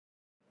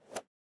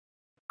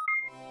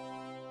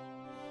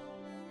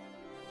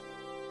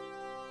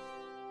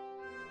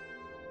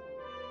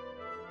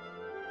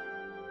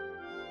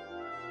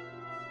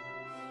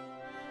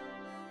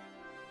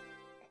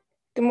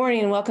Good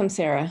morning and welcome,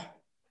 Sarah.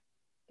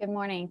 Good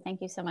morning.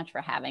 Thank you so much for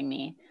having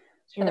me.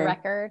 Sure. For the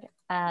record,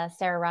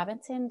 Sarah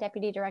Robinson,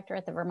 Deputy Director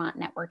at the Vermont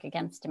Network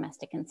Against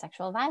Domestic and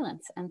Sexual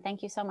Violence. And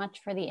thank you so much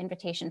for the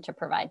invitation to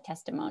provide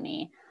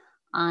testimony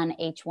on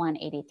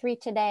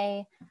H.183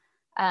 today.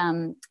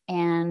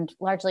 And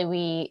largely,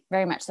 we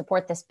very much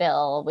support this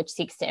bill, which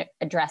seeks to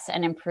address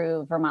and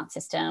improve Vermont's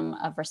system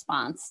of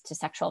response to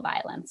sexual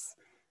violence.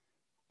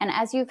 And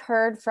as you've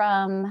heard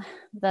from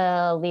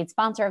the lead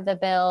sponsor of the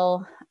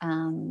bill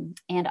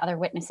and other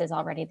witnesses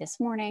already this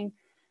morning,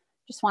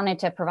 just wanted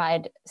to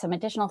provide some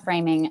additional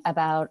framing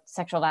about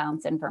sexual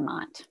violence in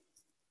Vermont.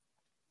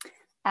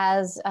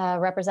 As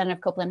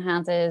Representative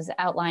Copeland-Hines has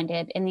outlined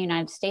it, in the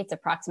United States,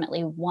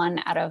 approximately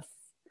 1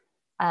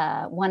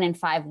 in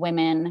 5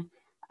 women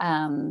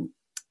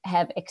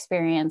have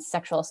experienced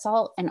sexual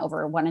assault, and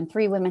over 1 in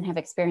 3 women have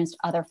experienced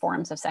other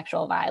forms of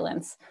sexual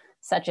violence,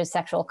 such as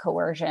sexual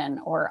coercion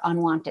or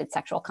unwanted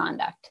sexual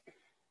conduct.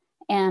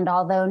 And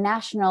although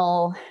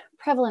national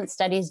prevalence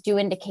studies do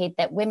indicate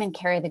that women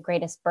carry the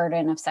greatest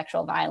burden of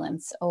sexual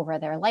violence over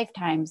their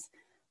lifetimes,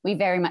 we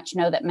very much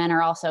know that men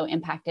are also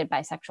impacted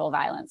by sexual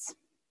violence.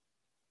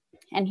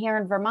 And here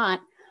in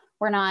Vermont,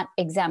 we're not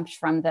exempt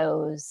from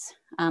those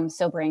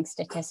sobering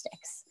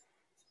statistics.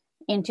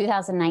 In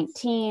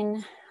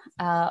 2019,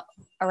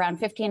 around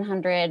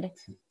 1,500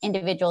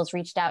 individuals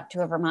reached out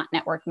to a Vermont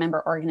Network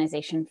member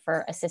organization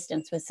for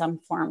assistance with some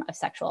form of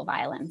sexual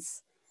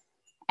violence.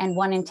 And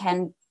 1 in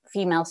 10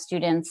 female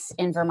students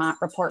in Vermont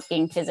report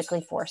being physically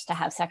forced to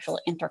have sexual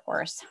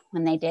intercourse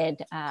when they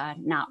did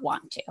not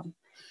want to.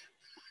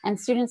 And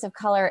students of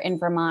color in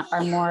Vermont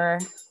are more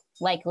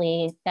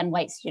likely than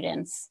white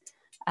students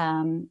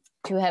to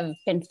have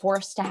been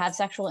forced to have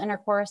sexual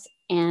intercourse,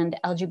 and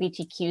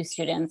LGBTQ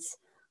students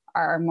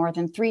are more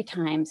than 3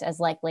 times as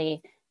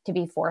likely to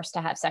be forced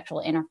to have sexual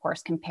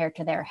intercourse compared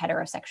to their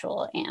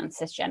heterosexual and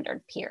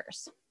cisgendered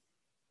peers.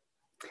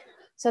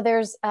 So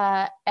there's,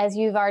 as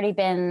you've already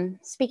been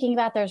speaking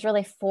about, there's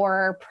really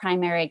 4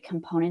 primary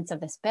components of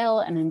this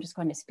bill, and I'm just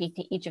going to speak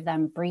to each of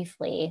them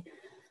briefly.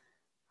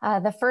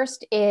 The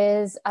first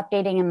is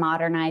updating and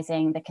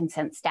modernizing the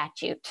consent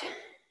statute.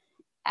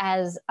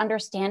 As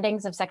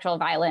understandings of sexual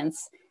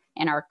violence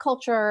in our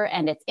culture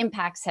and its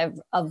impacts have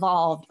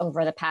evolved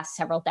over the past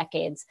several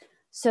decades,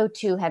 so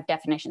too have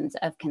definitions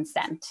of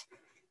consent.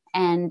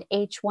 And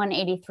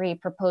H.183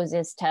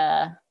 proposes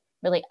to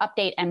really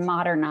update and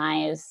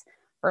modernize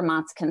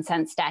Vermont's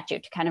consent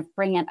statute to kind of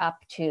bring it up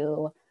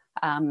to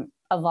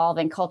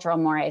evolving cultural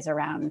mores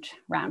around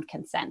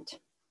consent.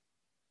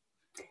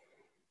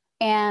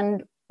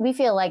 And we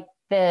feel like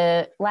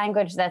the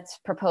language that's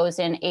proposed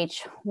in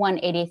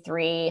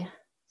H.183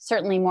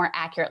 certainly more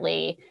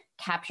accurately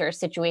captures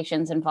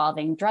situations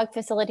involving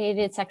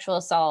drug-facilitated sexual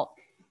assault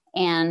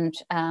and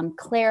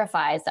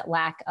clarifies that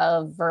lack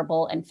of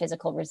verbal and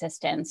physical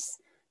resistance,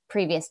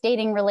 previous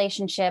dating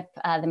relationship,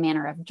 the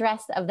manner of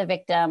dress of the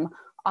victim,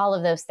 all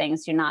of those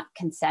things do not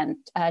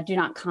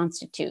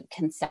constitute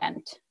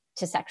consent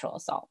to sexual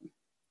assault.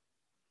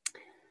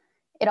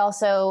 It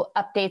also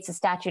updates the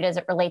statute as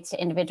it relates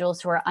to individuals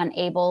who are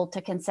unable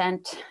to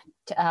consent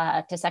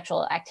to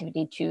sexual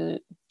activity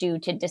due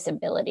to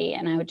disability.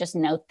 And I would just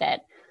note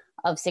that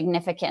of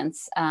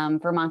significance,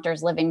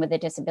 Vermonters living with a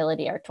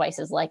disability are twice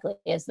as likely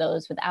as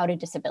those without a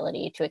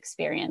disability to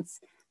experience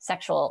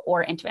sexual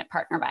or intimate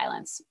partner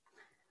violence.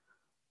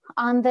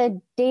 On the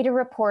data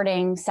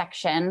reporting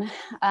section,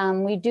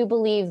 we do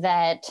believe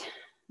that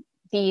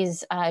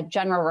these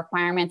general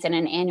requirements in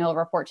an annual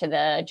report to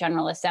the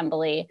General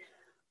Assembly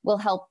will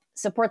help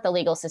support the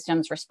legal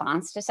system's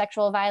response to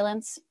sexual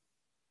violence.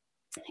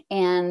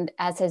 And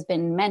as has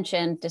been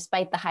mentioned,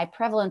 despite the high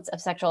prevalence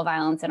of sexual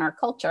violence in our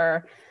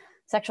culture,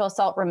 sexual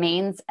assault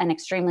remains an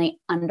extremely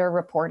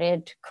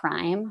underreported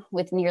crime,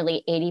 with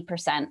nearly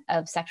 80%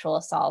 of sexual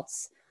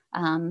assaults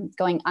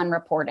going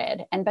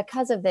unreported. And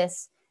because of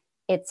this,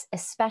 it's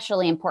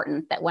especially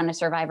important that when a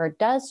survivor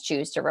does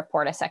choose to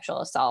report a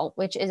sexual assault,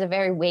 which is a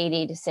very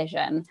weighty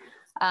decision,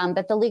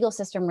 that the legal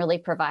system really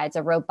provides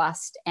a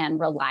robust and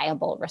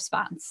reliable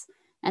response.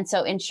 And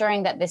so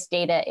ensuring that this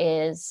data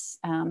is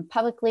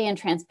publicly and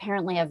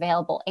transparently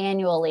available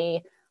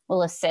annually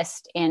will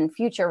assist in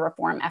future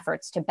reform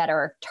efforts to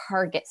better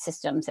target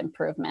systems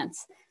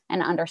improvements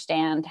and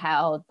understand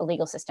how the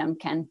legal system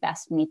can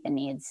best meet the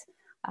needs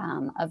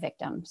of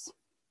victims.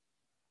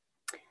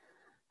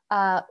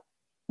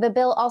 The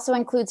bill also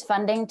includes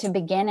funding to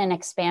begin an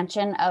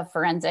expansion of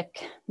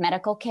forensic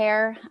medical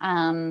care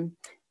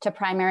to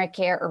primary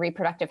care or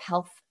reproductive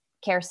health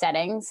care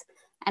settings.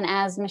 And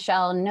as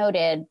Michelle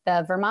noted,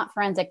 the Vermont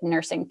Forensic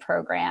Nursing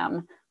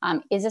Program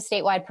is a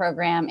statewide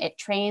program. It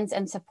trains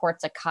and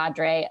supports a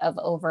cadre of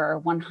over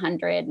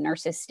 100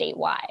 nurses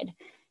statewide.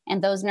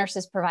 And those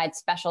nurses provide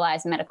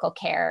specialized medical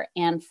care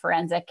and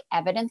forensic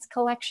evidence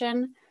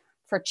collection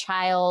for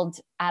child,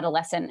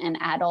 adolescent, and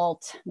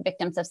adult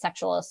victims of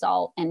sexual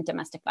assault and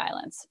domestic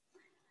violence.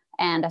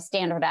 And a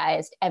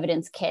standardized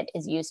evidence kit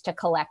is used to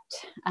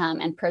collect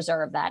and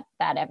preserve that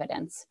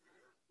evidence.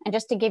 And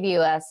just to give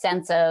you a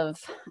sense of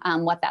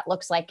what that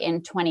looks like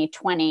in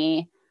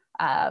 2020,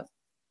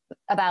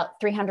 about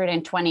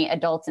 320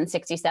 adults and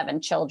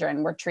 67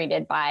 children were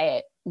treated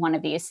by one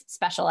of these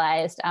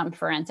specialized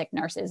forensic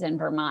nurses in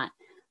Vermont.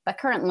 But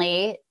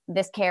currently,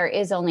 this care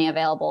is only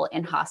available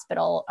in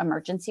hospital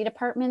emergency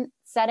department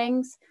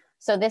settings.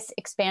 So this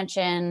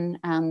expansion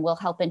will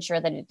help ensure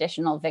that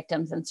additional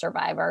victims and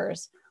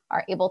survivors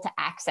are able to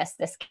access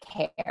this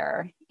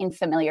care in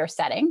familiar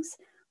settings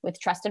with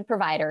trusted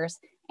providers,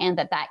 and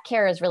that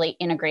care is really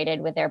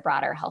integrated with their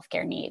broader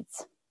healthcare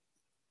needs.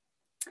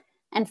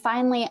 And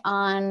finally,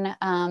 on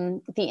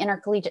the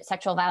Intercollegiate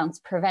Sexual Violence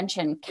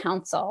Prevention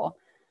Council,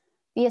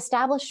 the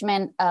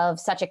establishment of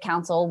such a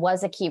council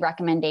was a key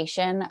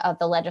recommendation of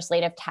the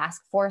Legislative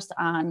Task Force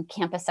on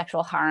Campus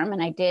Sexual Harm,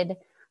 and I did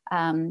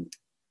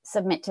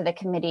submit to the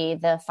committee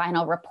the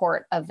final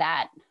report of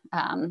that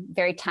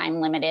very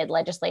time-limited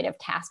legislative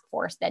task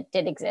force that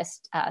did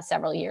exist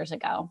several years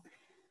ago.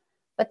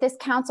 But this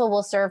council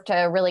will serve to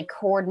really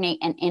coordinate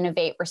and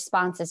innovate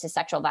responses to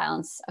sexual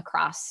violence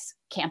across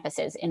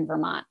campuses in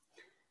Vermont.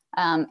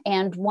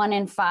 And 1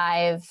 in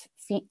 5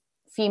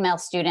 female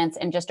students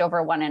and just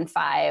over 1 in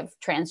 5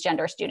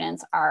 transgender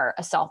students are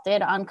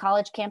assaulted on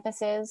college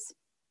campuses.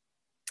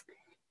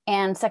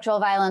 And sexual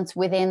violence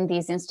within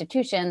these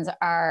institutions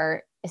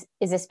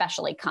is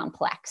especially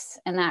complex.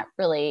 And that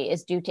really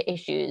is due to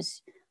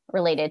issues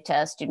related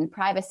to student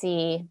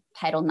privacy,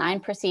 Title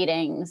IX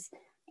proceedings,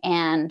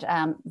 and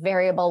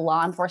variable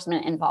law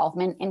enforcement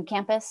involvement in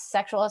campus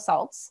sexual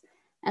assaults.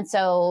 And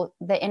so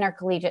the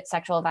Intercollegiate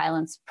Sexual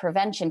Violence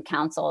Prevention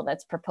Council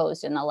that's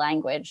proposed in the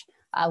language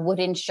would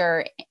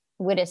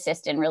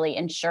assist in really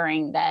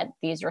ensuring that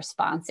these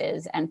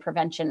responses and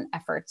prevention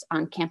efforts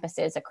on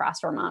campuses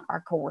across Vermont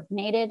are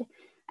coordinated,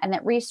 and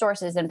that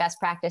resources and best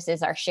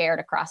practices are shared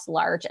across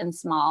large and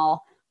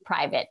small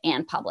private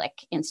and public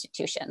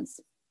institutions.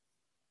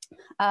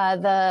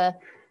 The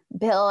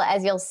bill,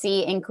 as you'll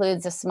see,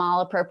 includes a small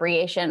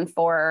appropriation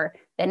for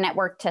the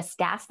network to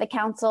staff the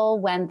council.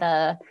 When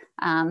the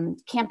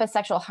Campus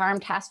Sexual Harm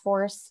Task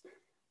Force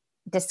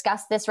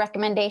discussed this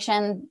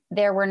recommendation,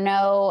 there were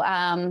no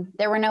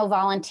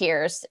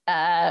volunteers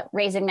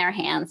raising their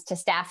hands to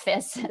staff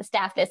this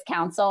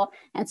council,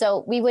 and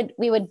so we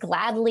would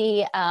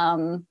gladly,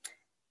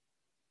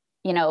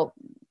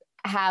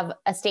 have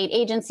a state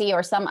agency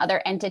or some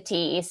other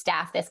entity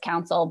staff this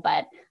council,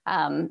 but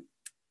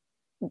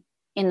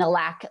in the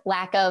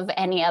lack of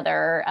any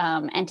other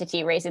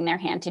entity raising their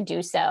hand to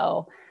do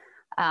so,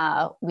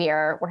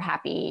 we're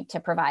happy to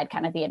provide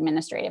kind of the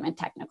administrative and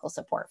technical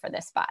support for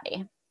this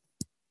body.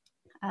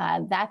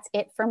 That's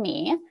it for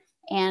me.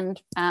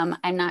 And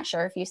I'm not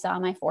sure if you saw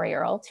my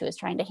 4-year-old who was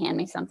trying to hand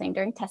me something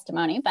during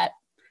testimony, but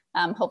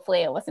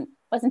hopefully it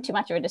wasn't too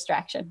much of a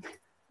distraction.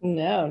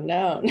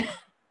 No.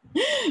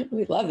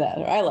 We love that,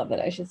 or I love that,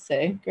 I should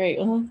say. Great.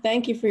 Well,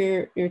 thank you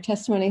for your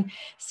testimony.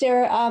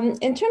 Sarah,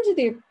 in terms of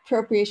the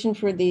appropriation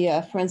for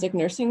the forensic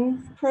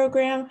nursing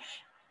program,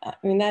 I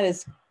mean, that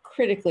is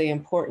critically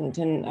important.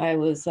 And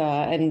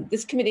and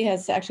this committee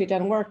has actually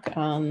done work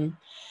on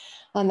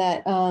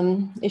that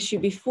issue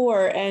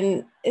before.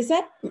 And is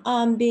that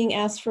being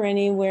asked for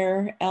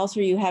anywhere else?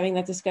 Are you having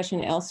that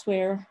discussion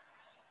elsewhere?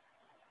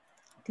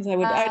 Because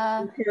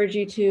I'd encourage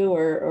you to,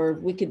 or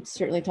we could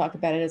certainly talk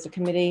about it as a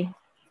committee.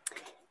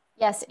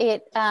 Yes,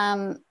 it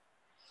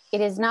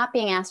is not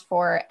being asked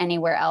for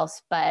anywhere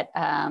else, but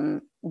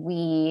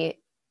we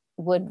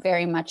would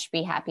very much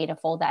be happy to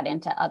fold that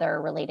into other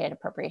related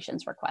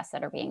appropriations requests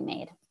that are being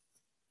made.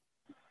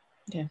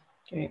 Yeah,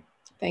 great.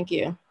 Thank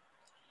you.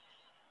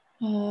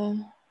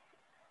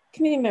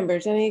 Committee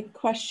members, any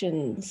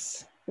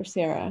questions for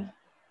Sarah?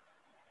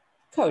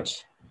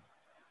 Coach.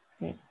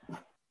 Great.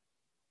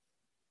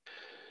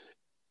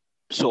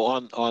 So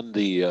on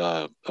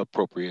the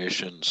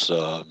appropriations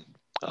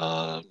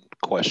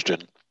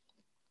question,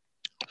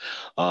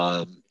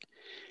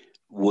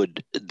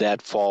 would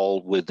that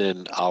fall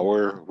within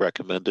our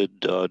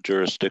recommended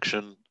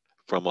jurisdiction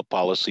from a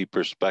policy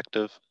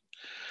perspective?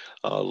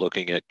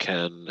 Looking at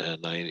Ken,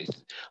 and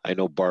I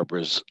know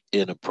Barbara's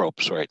in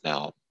approps right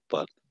now,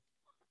 but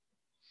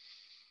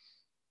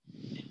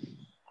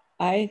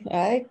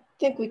I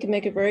think we can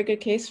make a very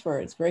good case for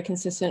it. It's very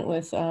consistent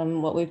with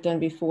what we've done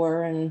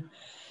before, and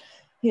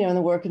in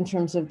the work in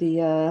terms of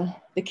the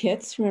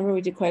kits. Remember,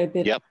 we did quite a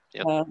bit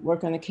of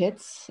work on the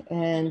kits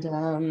and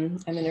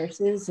the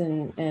nurses,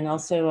 and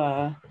also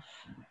I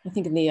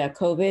think in the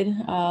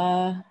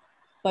COVID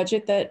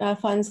budget that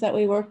funds that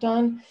we worked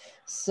on.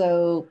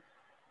 So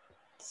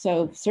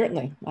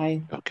certainly,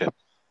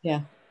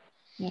 yeah.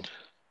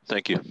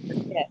 Thank you.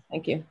 Yeah,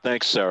 thank you.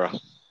 Thanks, Sarah.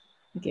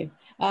 Thank you,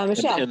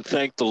 Michelle. And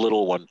thank the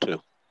little one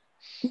too.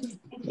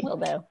 Will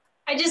do.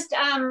 I just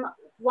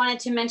wanted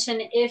to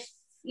mention, if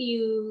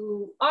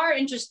you are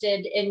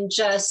interested in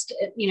just,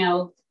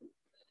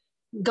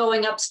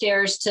 going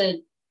upstairs to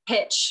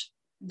pitch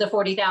the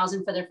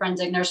 $40,000 for the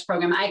forensic nurse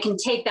program, I can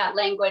take that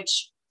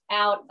language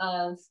out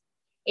of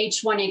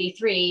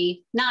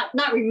H.183,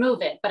 not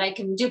remove it, but I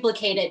can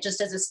duplicate it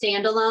just as a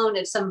standalone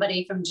if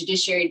somebody from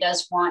judiciary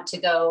does want to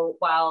go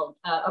while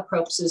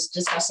Approps is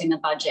discussing the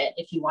budget.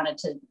 If you wanted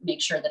to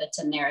make sure that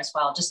it's in there as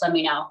well, just let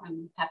me know.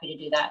 I'm happy to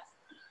do that.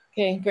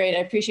 Okay, great. I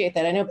appreciate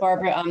that. I know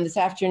Barbara, this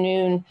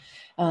afternoon,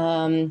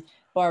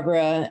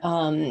 Barbara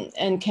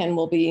and Ken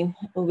will be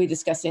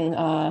discussing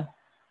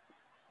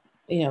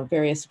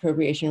various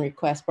appropriation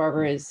requests.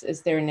 Barbara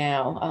is there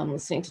now,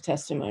 listening to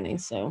testimony.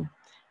 So,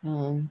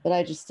 but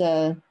I just,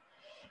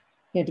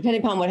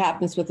 depending upon what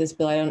happens with this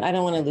bill, I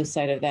don't want to lose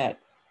sight of that.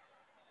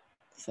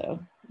 So,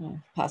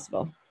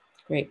 possible.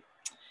 Great.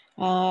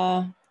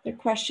 Are there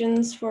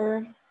questions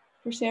for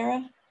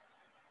Sarah?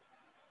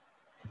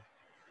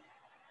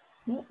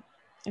 No.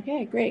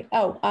 Okay, great.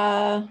 Oh,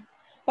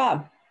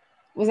 Bob,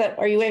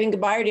 are you waving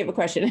goodbye or do you have a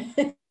question?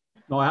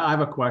 No, I have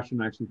a question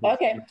actually.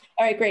 Okay.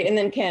 All right, great. And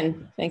then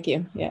Ken, thank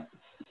you. Yeah.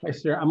 Hi,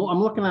 Sarah. I'm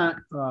looking at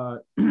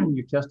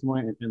your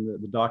testimony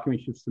and the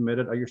documents you've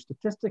submitted. Are your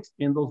statistics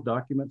in those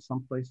documents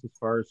someplace as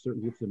far as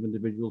certain groups of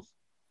individuals?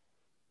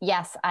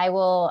 Yes, I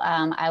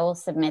will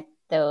submit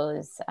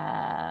those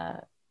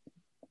right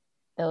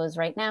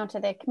now to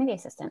the committee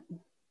assistant.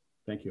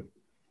 Thank you.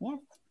 Yes.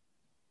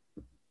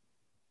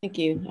 Thank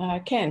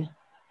you. Ken.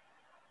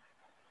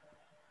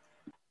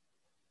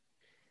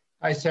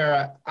 Hi,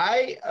 Sarah.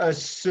 I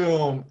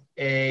assume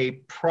a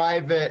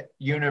private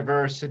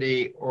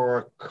university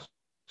or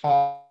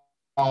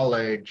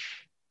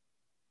college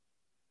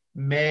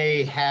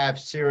may have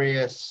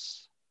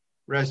serious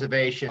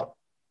reservation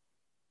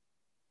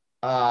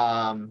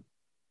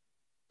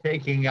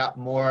taking up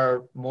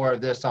more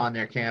of this on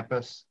their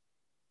campus,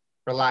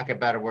 for lack of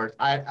better words.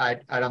 I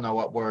don't know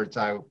what words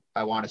I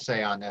want to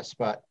say on this,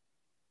 but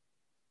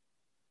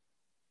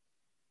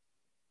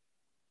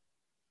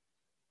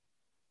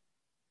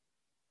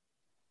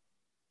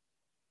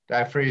did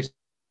I freeze?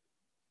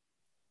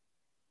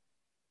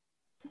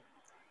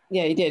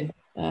 Yeah, you did.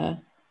 Do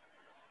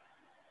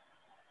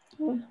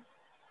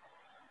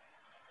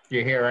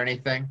you hear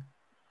anything?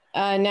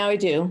 Now I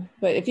do,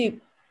 but if you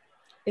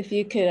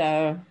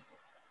could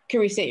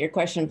restate your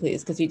question,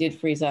 please, because you did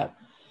freeze up.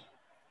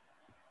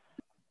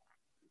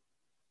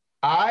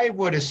 I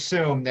would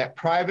assume that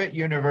private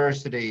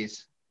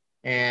universities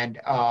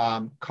and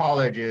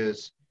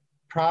colleges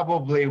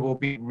probably will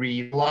be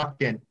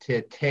reluctant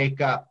to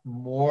take up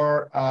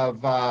more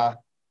of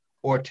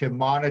or to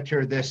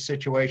monitor this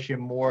situation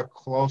more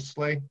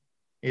closely.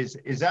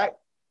 Is that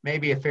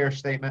maybe a fair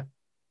statement?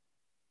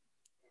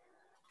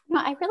 No,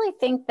 I really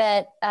think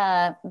that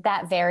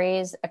that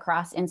varies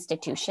across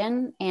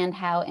institution and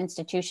how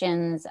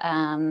institutions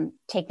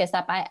take this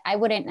up. I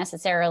wouldn't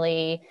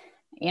necessarily,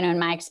 in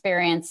my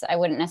experience, I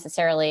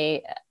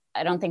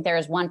don't think there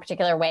is one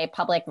particular way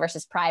public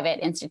versus private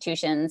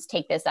institutions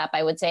take this up.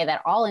 I would say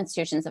that all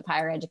institutions of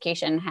higher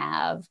education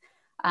have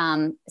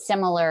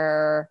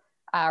similar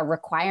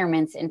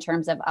requirements in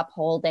terms of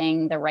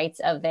upholding the rights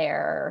of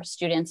their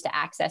students to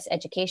access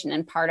education.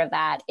 And part of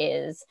that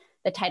is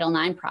the Title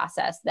IX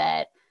process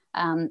that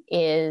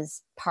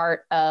is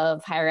part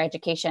of higher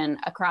education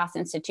across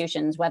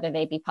institutions, whether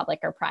they be public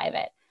or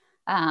private.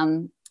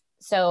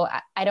 So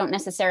I don't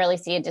necessarily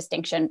see a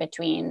distinction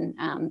between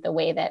the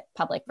way that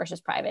public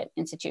versus private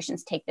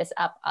institutions take this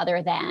up,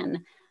 other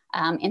than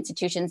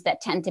institutions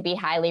that tend to be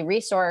highly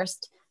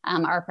resourced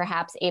are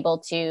perhaps able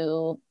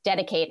to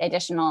dedicate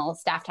additional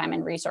staff time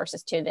and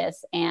resources to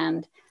this,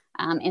 and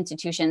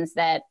institutions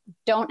that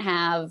don't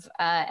have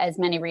as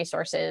many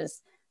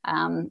resources,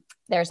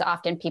 there's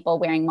often people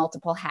wearing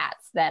multiple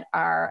hats that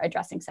are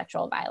addressing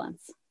sexual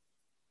violence.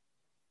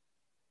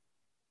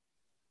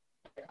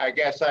 I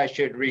guess I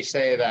should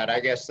re-say that. I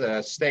guess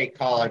the state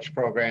college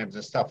programs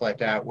and stuff like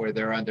that, where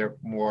they're under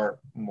more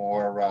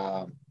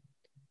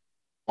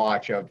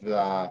watch of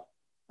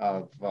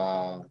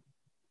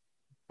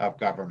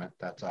government.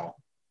 That's all.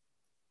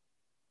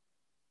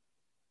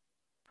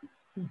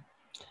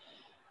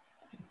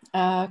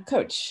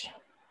 Coach.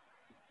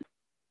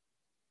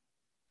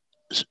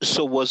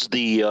 So was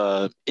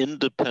the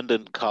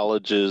independent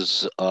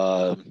colleges,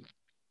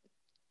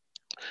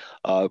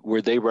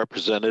 were they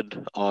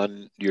represented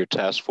on your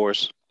task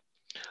force,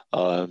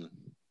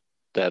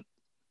 that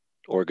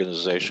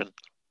organization?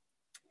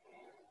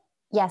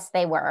 Yes,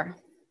 they were.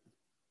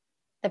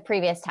 The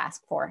previous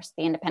task force,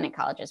 the independent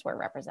colleges were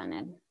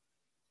represented.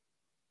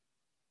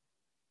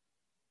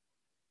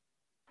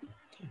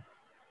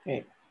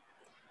 Great.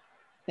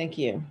 Thank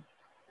you.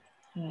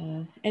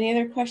 Any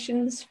other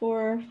questions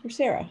for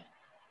Sarah?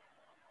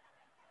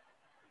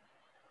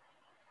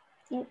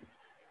 Nope.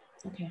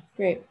 Okay,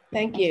 great.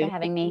 Thank you. Thanks for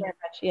having me. Very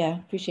much. Yeah,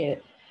 appreciate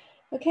it.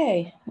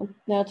 Okay, we'll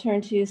now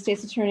turn to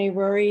State's Attorney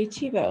Rory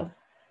Tebow.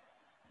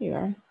 Here you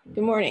are.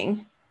 Good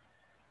morning.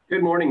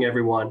 Good morning,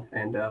 everyone.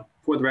 And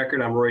for the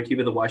record, I'm Rory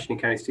Tebow, the Washington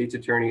County State's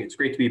Attorney. It's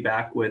great to be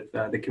back with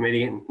the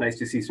committee, and nice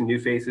to see some new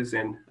faces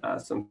and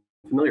some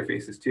familiar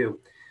faces too.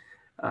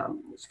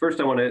 First,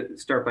 I want to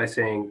start by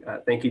saying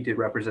thank you to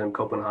Representative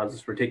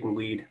Copeland-Hanzas for taking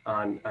lead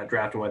on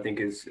drafting what I think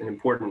is an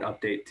important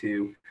update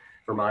to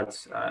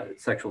Vermont's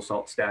sexual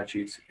assault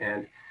statutes.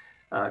 And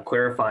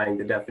clarifying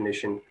the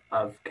definition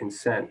of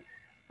consent.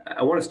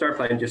 I want to start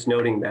by just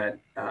noting that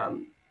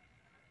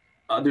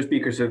other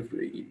speakers have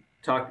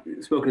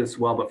spoken as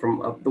well, but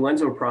from the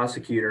lens of a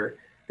prosecutor,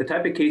 the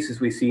type of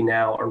cases we see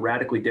now are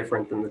radically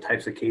different than the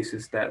types of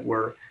cases that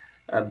were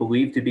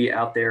believed to be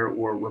out there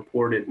or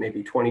reported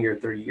maybe 20 or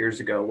 30 years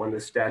ago when the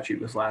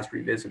statute was last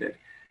revisited.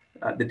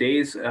 The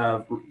days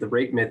of the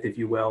rape myth, if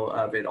you will,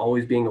 of it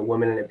always being a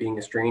woman and it being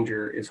a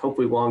stranger is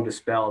hopefully long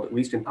dispelled, at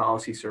least in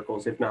policy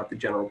circles, if not the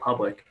general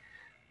public.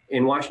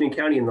 In Washington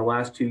County in the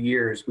last 2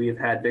 years, we have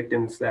had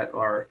victims that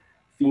are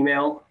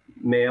female,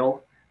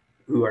 male,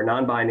 who are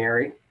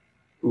non-binary,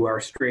 who are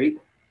straight,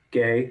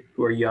 gay,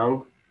 who are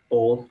young,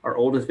 old. Our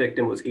oldest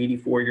victim was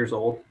 84 years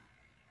old.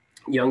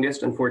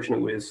 Youngest,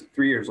 unfortunately, was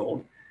 3 years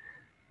old.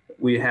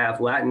 We have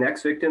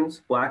Latinx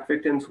victims, Black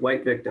victims,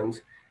 white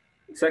victims.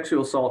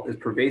 Sexual assault is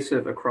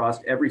pervasive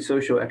across every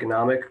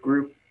socioeconomic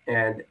group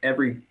and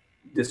every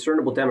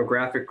discernible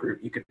demographic group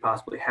you could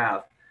possibly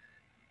have.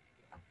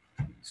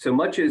 So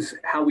much as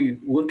how we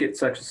look at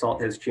sexual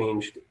assault has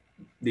changed,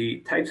 the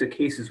types of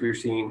cases we're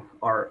seeing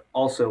are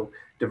also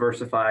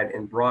diversified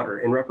and broader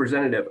and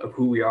representative of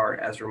who we are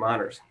as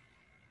Vermonters.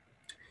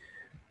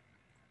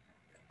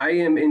 I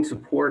am in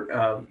support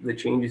of the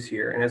changes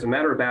here. And as a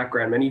matter of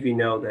background, many of you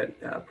know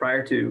that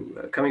prior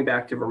to coming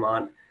back to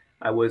Vermont,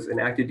 I was an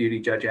active duty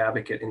judge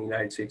advocate in the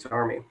United States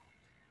Army.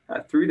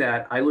 Through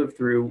that, I lived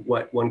through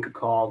what one could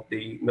call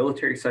the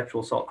military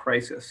sexual assault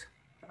crisis.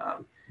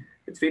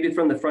 It's faded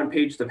from the front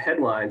pages of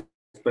headlines,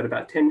 but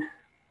about 10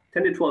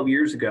 to 12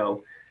 years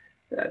ago,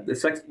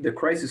 the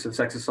crisis of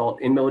sex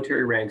assault in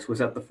military ranks was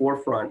at the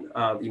forefront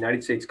of the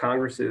United States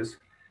Congress's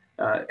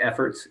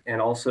efforts and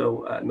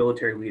also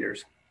military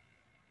leaders.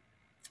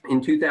 In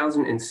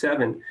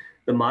 2007,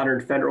 the modern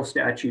federal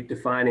statute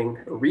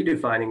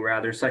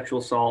redefining sexual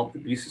assault,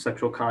 abuse of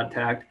sexual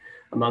contact,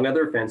 among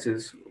other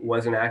offenses,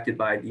 was enacted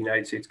by the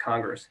United States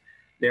Congress.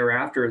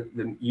 Thereafter,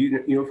 the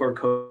Uniform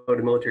Code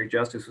of Military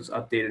Justice was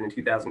updated in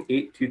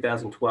 2008,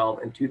 2012,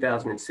 and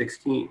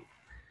 2016.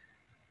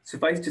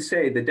 Suffice to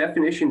say, the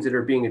definitions that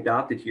are being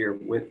adopted here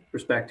with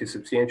respect to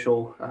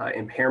substantial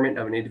impairment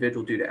of an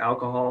individual due to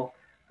alcohol,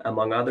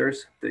 among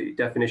others, the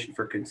definition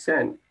for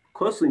consent,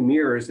 closely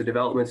mirrors the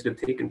developments that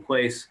have taken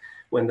place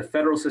when the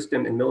federal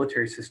system and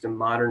military system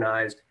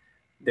modernized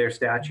their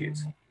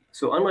statutes.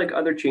 So unlike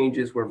other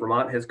changes where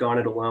Vermont has gone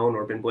it alone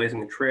or been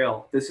blazing a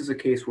trail, this is a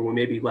case where we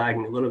may be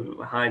lagging a little bit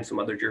behind some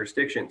other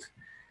jurisdictions.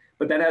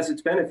 But that has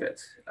its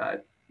benefits.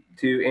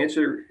 To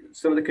answer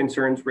some of the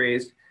concerns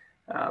raised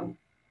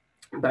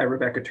by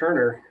Rebecca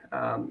Turner,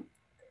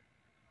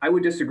 I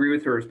would disagree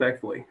with her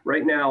respectfully.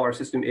 Right now, our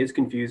system is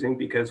confusing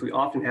because we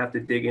often have to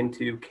dig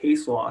into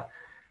case law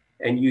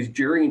and use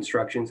jury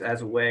instructions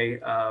as a way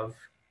of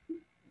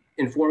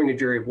informing a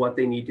jury of what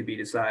they need to be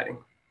deciding.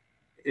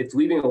 It's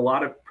leaving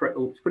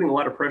putting a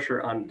lot of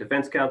pressure on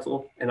defense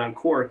counsel and on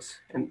courts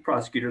and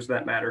prosecutors for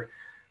that matter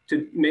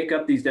to make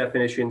up these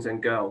definitions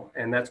and go.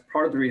 And that's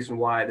part of the reason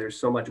why there's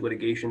so much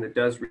litigation that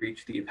does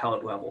reach the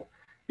appellate level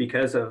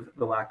because of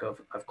the lack of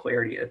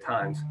clarity at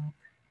times.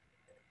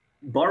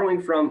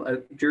 Borrowing from a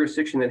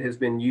jurisdiction that has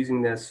been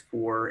using this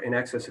for in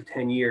excess of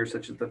 10 years,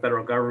 such as the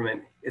federal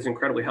government, is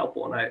incredibly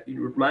helpful. And I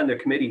remind the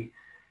committee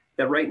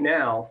that right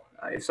now,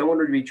 if someone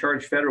were to be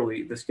charged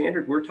federally, the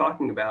standard we're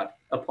talking about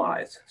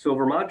applies. So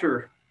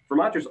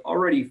Vermonters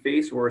already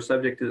face or are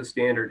subject to the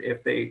standard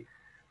if they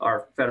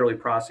are federally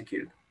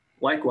prosecuted.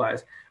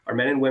 Likewise, our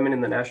men and women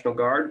in the National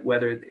Guard,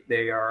 whether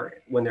they are,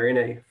 when they're in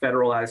a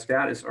federalized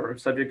status, are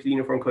subject to the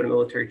Uniform Code of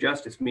Military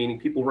Justice, meaning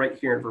people right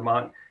here in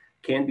Vermont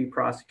can be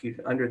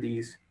prosecuted under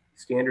these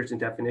standards and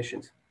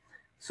definitions.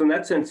 So in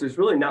that sense, there's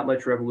really not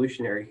much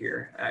revolutionary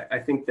here. I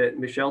think that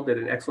Michelle did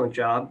an excellent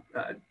job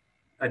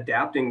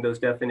adapting those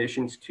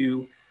definitions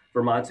to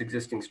Vermont's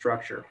existing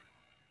structure.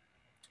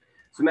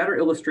 As a matter of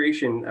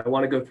illustration, I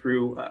want to go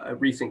through a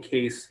recent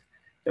case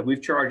that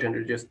we've charged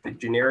under just the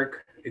generic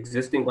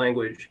existing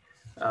language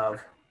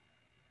of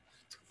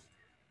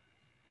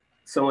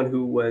someone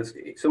who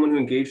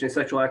engaged in a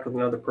sexual act with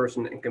another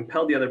person and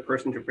compelled the other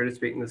person to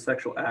participate in the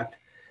sexual act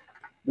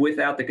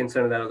without the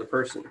consent of that other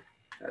person.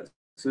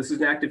 So this is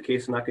an active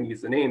case, I'm not going to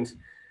use the names,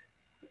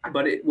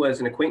 but it was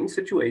an acquaintance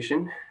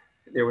situation.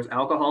 There was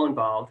alcohol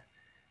involved,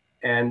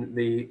 and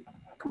the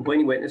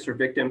complaining witness or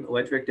victim,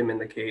 alleged victim in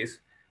the case,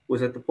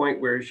 was at the point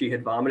where she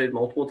had vomited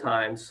multiple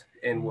times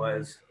and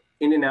was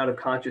in and out of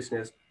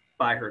consciousness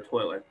by her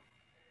toilet.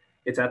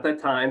 It's at that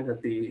time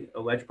that the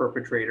alleged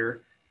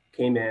perpetrator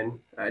came in,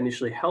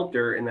 initially helped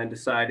her, and then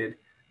decided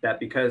that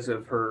because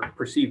of her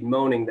perceived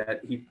moaning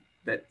that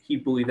he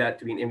believed that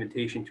to be an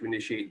invitation to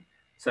initiate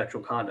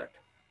sexual conduct.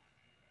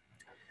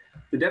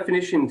 The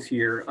definitions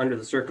here under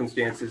the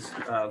circumstances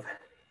of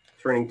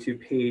turning to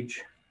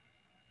page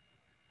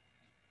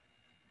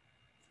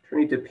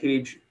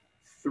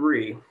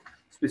 3,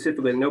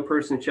 specifically, no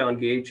person shall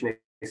engage in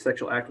a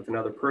sexual act with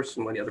another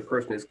person when the other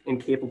person is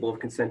incapable of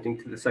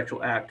consenting to the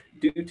sexual act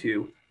due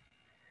to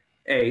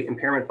A,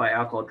 impairment by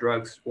alcohol,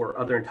 drugs, or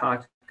other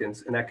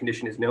intoxicants, and that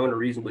condition is known or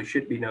reasonably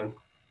should be known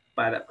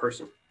by that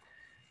person.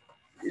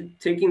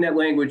 taking that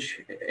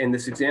language in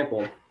this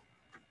example,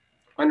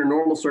 under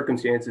normal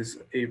circumstances,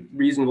 a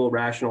reasonable,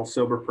 rational,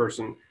 sober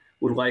person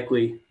would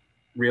likely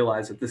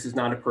realize that this is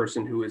not a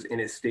person who is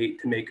in a state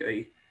to make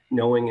a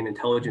knowing and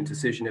intelligent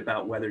decision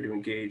about whether to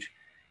engage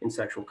in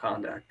sexual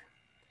conduct.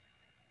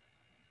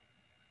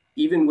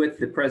 Even with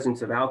the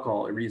presence of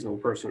alcohol, a reasonable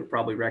person would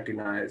probably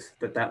recognize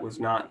that that was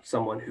not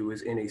someone who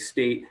was in a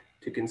state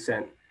to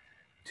consent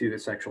to a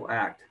sexual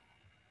act.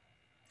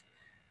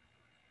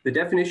 The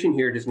definition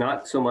here does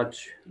not so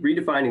much,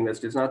 redefining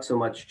this does not so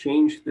much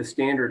change the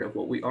standard of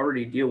what we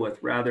already deal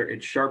with, rather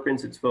it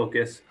sharpens its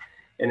focus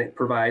and it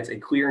provides a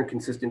clear and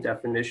consistent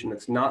definition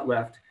that's not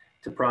left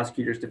to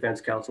prosecutors, defense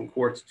counsel, and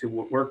courts to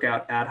work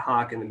out ad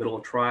hoc in the middle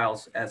of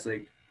trials as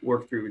they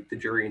work through the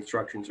jury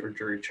instructions or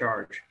jury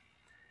charge.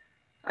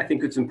 I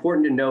think what's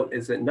important to note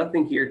is that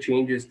nothing here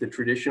changes the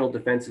traditional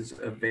defenses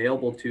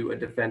available to a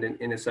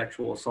defendant in a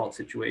sexual assault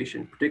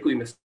situation, particularly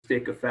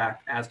mistake of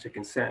fact as to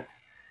consent.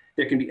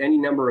 There can be any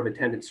number of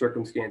attendant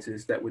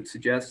circumstances that would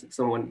suggest that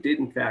someone did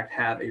in fact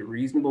have a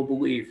reasonable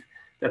belief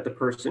that the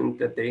person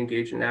that they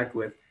engaged in an act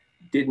with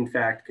did in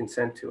fact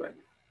consent to it.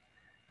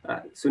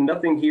 So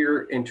nothing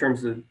here in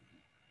terms of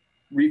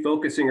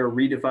refocusing or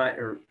redefine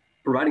or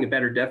providing a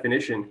better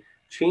definition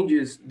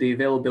changes the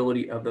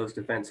availability of those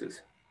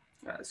defenses.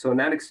 So in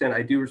that extent,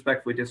 I do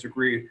respectfully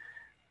disagree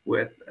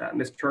with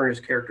Ms. Turner's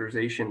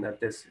characterization that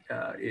this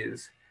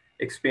is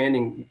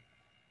expanding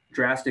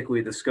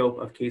drastically the scope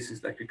of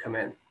cases that could come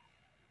in.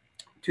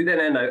 To that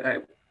end, I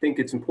think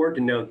it's important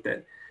to note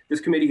that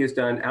this committee has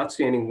done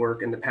outstanding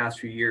work in the past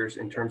few years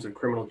in terms of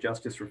criminal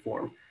justice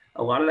reform.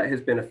 A lot of that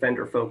has been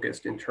offender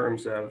focused in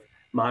terms of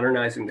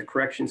modernizing the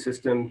correction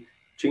system,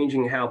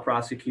 changing how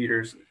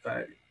prosecutors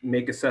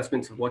make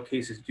assessments of what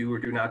cases do or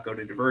do not go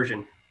to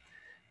diversion.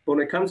 But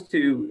when it comes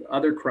to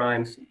other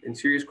crimes and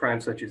serious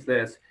crimes such as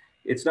this,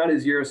 it's not a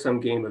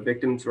zero-sum game of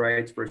victims'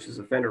 rights versus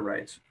offender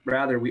rights.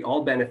 Rather, we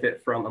all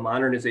benefit from a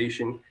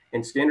modernization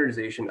and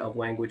standardization of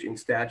language in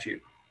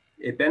statute.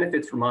 It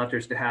benefits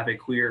Vermonters to have a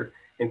clear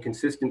and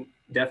consistent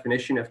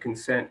definition of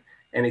consent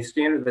and a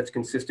standard that's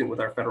consistent with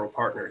our federal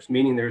partners,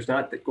 meaning there's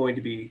not going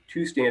to be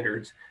two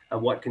standards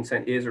of what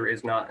consent is or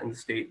is not in the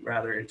state,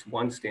 rather it's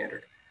one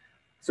standard.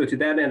 So to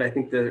that end, I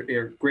think there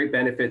are great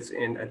benefits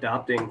in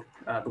adopting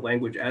the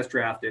language as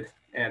drafted,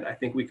 and I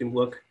think we can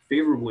look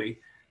favorably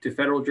to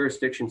federal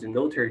jurisdictions and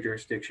military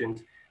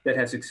jurisdictions that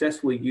have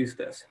successfully used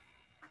this.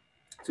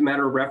 It's a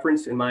matter of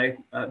reference. In my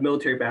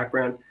military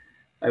background,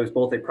 I was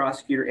both a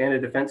prosecutor and a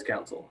defense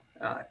counsel.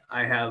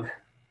 I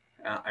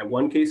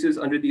won cases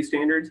under these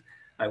standards.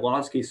 I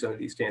lost cases under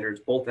these standards,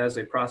 both as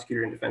a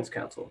prosecutor and defense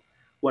counsel.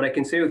 What I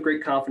can say with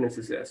great confidence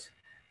is this: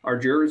 our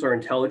jurors are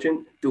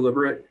intelligent,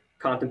 deliberate,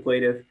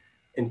 contemplative,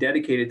 and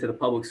dedicated to the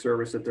public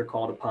service that they're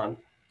called upon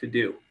to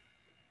do.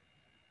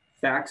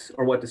 Facts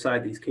are what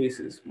decide these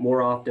cases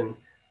more often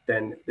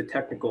than the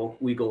technical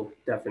legal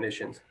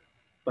definitions.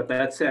 But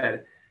that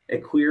said, a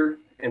clear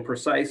and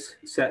precise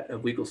set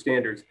of legal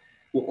standards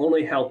will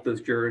only help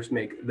those jurors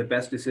make the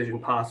best decision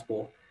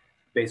possible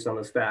based on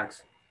those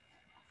facts.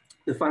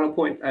 The final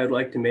point I would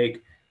like to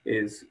make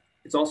is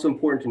it's also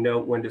important to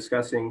note when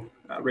discussing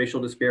racial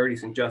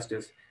disparities in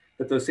justice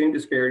that those same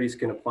disparities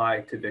can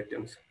apply to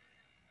victims.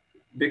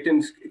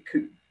 Victims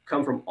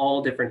come from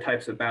all different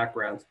types of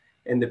backgrounds,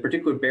 and the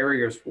particular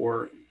barriers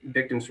for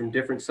victims from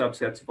different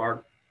subsets of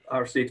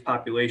our state's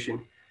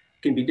population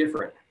can be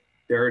different.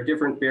 There are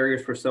different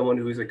barriers for someone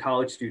who is a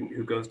college student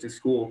who goes to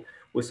school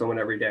with someone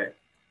every day.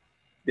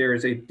 There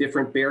is a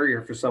different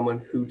barrier for someone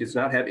who does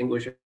not have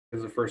English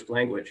as a first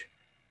language.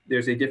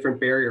 There's a different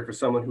barrier for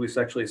someone who is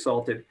sexually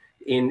assaulted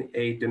in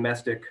a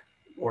domestic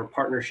or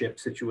partnership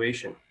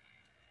situation.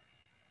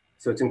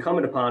 So it's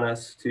incumbent upon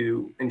us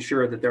to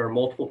ensure that there are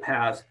multiple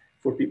paths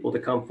for people to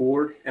come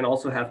forward and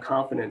also have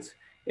confidence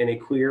in a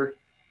clear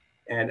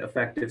and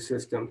effective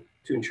system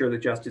to ensure that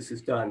justice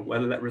is done,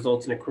 whether that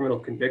results in a criminal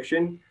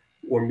conviction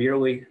or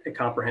merely a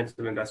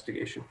comprehensive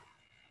investigation.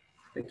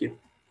 Thank you.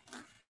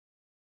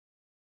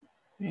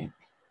 Great.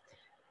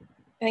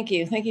 Thank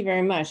you. Thank you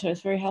very much. That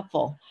was very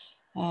helpful.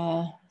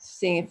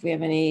 Seeing if we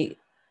have any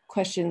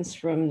questions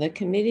from the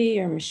committee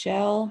or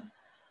Michelle.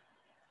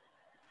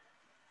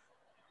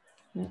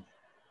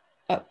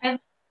 Oh.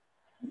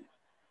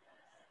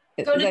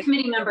 Go to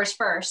committee members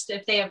first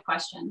if they have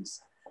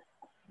questions.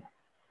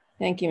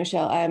 Thank you,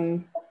 Michelle.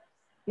 I'm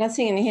not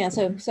seeing any hands,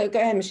 so go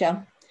ahead,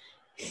 Michelle.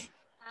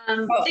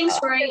 Thanks,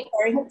 Roy.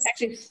 Sorry.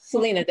 Actually,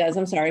 Selena does.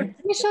 I'm sorry.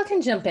 Michelle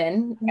can jump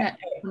in.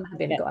 I'm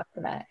happy to go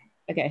after that.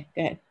 Okay,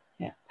 go ahead.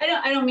 Yeah.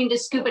 I don't mean to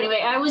scoop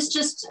anyway. I was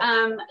just,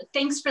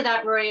 thanks for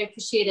that, Roy. I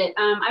appreciate it.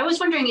 I was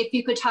wondering if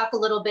you could talk a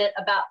little bit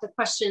about the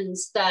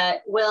questions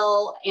that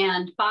Will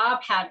and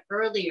Bob had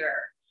earlier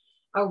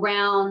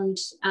around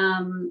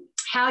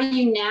how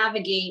you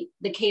navigate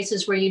the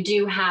cases where you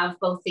do have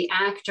both the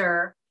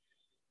actor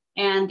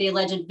and the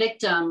alleged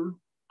victim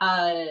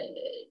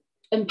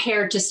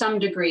impaired to some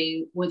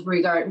degree with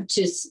regard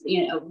to,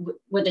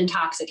 with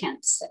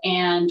intoxicants,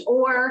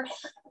 or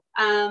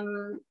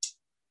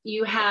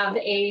you have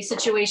a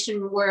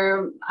situation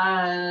where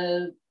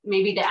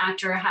maybe the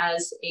actor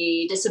has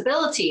a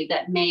disability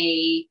that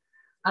may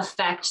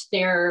affect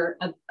their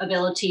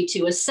ability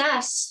to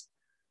assess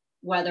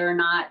whether or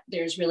not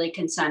there's really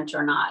consent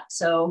or not.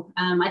 So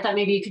I thought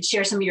maybe you could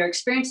share some of your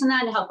experience in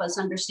that and help us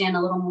understand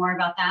a little more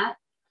about that.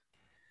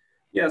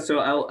 Yeah, so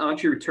I'll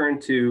actually return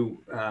to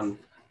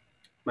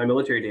my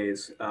military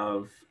days.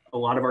 Of a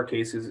lot of our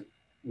cases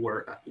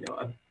were,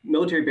 a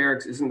military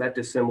barracks isn't that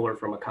dissimilar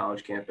from a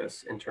college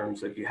campus in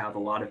terms of you have a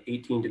lot of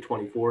 18 to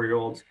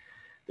 24-year-olds.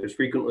 There's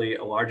frequently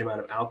a large amount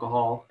of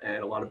alcohol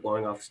and a lot of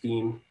blowing off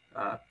steam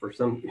for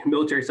some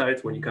military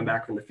sites when you come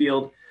back from the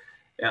field.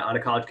 On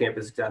a college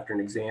campus, it's after an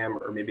exam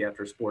or maybe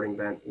after a sporting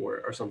event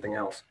or something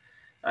else.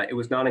 It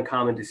was not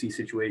uncommon to see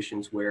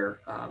situations where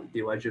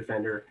the alleged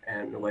offender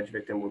and the alleged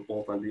victim were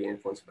both under the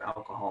influence of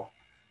alcohol.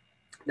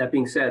 That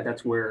being said,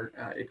 that's where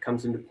it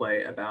comes into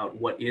play about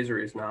what is or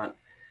is not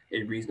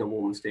a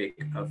reasonable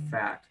mistake of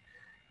fact.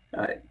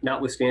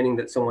 Notwithstanding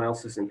that someone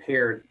else is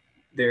impaired,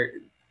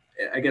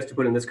 I guess to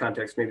put in this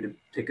context, maybe to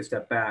take a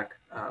step back,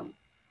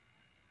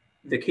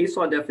 the case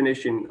law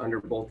definition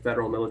under both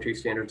federal and military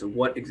standards of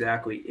what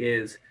exactly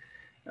is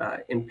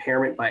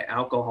impairment by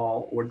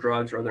alcohol or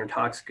drugs or other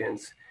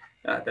intoxicants,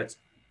 that's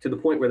to the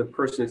point where the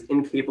person is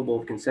incapable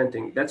of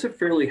consenting, that's a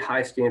fairly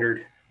high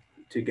standard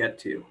to get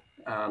to.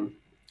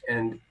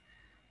 And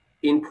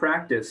in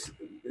practice,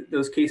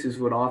 those cases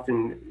would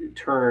often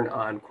turn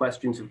on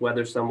questions of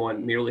whether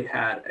someone merely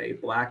had a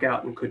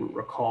blackout and couldn't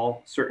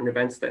recall certain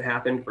events that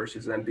happened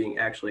versus them being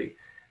actually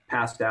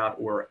passed out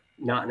or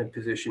not in a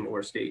position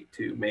or state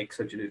to make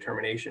such a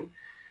determination.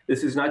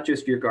 This is not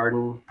just your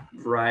garden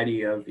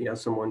variety of,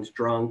 someone's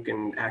drunk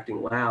and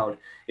acting loud.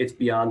 It's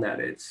beyond that.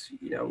 It's,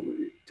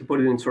 to put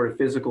it in sort of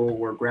physical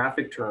or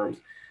graphic terms,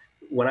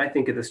 when I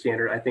think of the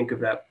standard, I think of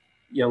that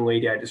young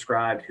lady I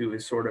described who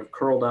is sort of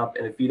curled up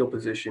in a fetal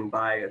position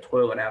by a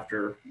toilet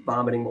after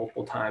vomiting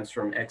multiple times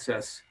from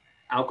excess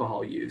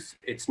alcohol use.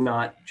 It's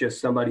not just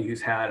somebody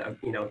who's had,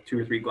 2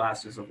 or 3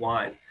 glasses of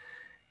wine.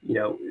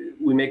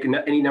 We make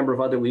any number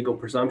of other legal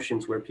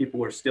presumptions where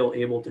people are still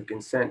able to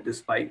consent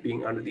despite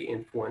being under the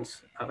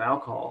influence of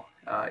alcohol.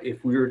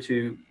 If we were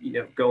to,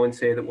 go and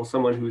say that, well,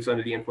 someone who's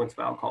under the influence of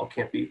alcohol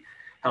can't be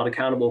held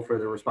accountable for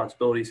their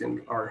responsibilities, and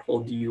our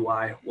whole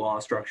DUI law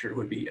structure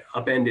would be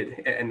upended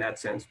in that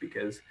sense,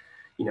 because,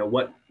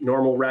 what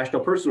normal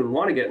rational person would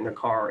want to get in a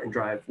car and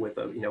drive with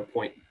a,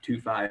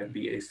 0.25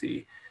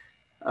 BAC.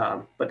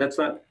 But that's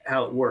not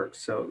how it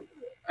works. So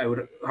I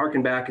would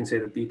harken back and say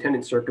that the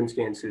attendant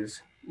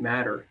circumstances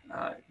matter,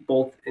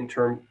 both in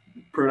term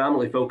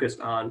predominantly focused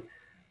on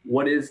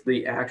what is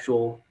the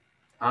actual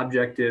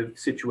objective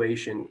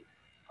situation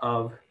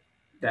of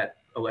that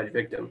alleged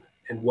victim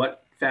and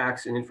what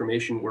facts and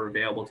information were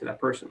available to that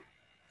person.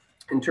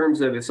 In terms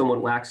of if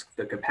someone lacks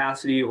the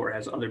capacity or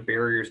has other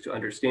barriers to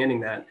understanding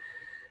that,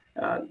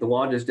 the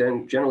law just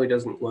generally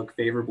doesn't look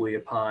favorably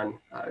upon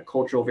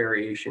cultural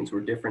variations or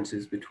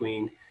differences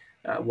between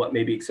what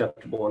may be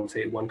acceptable in,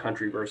 say, one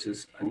country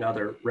versus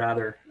another.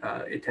 Rather,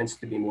 it tends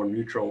to be more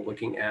neutral,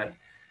 looking at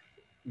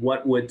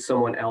what would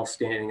someone else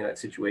standing in that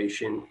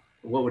situation,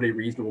 what would a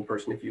reasonable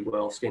person, if you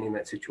will, standing in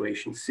that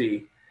situation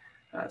see.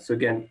 So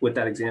again, with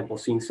that example,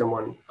 seeing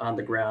someone on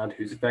the ground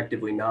who's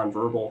effectively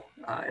nonverbal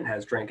and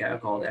has drank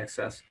alcohol to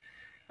excess,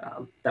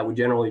 that would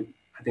generally,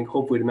 I think,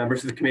 hopefully the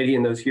members of the committee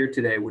and those here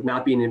today would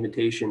not be an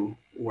invitation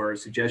or a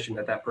suggestion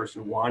that that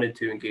person wanted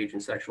to engage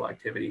in sexual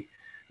activity.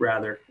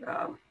 Rather,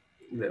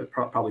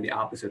 probably the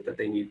opposite, that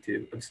they need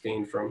to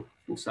abstain from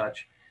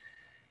such.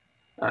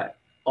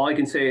 All I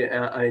can say in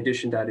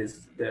addition to that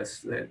is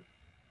this, that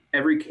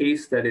every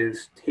case that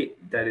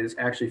is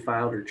actually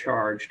filed or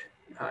charged,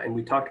 and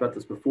we talked about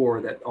this before,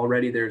 that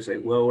already there's a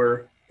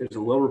low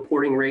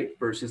reporting rate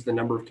versus the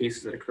number of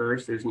cases that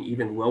occurs. There's an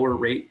even lower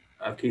rate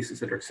of cases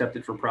that are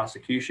accepted for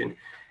prosecution.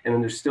 And then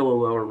there's still a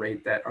lower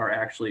rate that are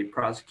actually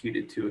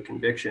prosecuted to a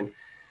conviction.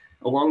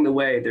 Along the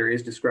way, there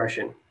is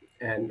discretion.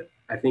 And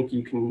I think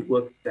you can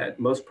look that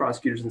most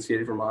prosecutors in the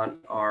state of Vermont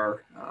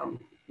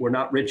we're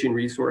not rich in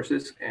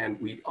resources, and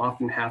we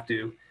often have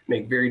to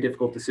make very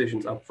difficult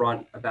decisions up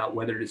front about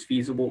whether it is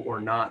feasible or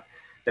not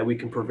that we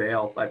can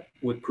prevail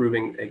with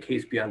proving a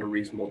case beyond a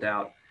reasonable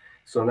doubt.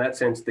 So in that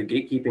sense, the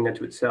gatekeeping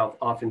unto itself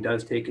often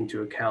does take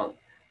into account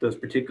those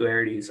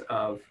particularities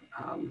of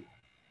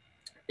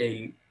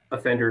a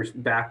offender's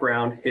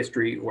background,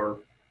 history, or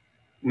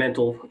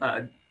mental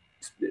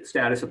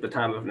status at the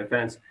time of an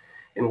offense,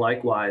 and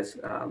likewise,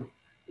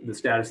 the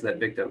status of that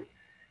victim.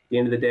 At the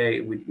end of the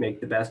day, we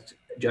make the best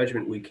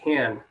judgment we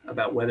can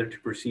about whether to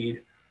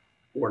proceed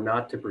or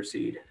not to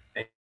proceed.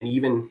 And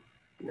even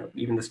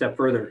the step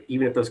further,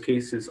 even if those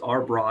cases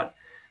are brought,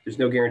 there's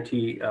no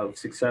guarantee of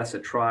success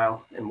at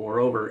trial. And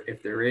moreover,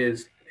 if there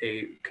is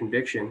a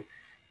conviction,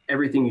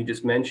 everything you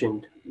just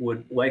mentioned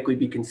would likely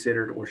be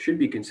considered or should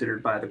be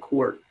considered by the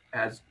court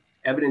as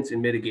evidence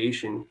in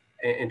mitigation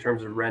in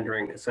terms of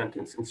rendering a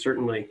sentence. And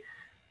certainly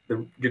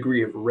the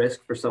degree of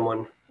risk for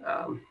someone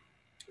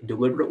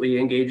deliberately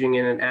engaging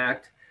in an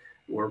act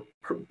or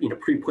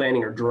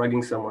pre-planning or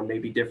drugging someone may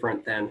be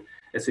different than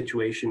a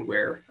situation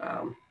where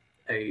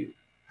a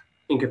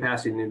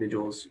incapacitated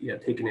individuals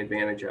taken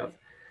advantage of.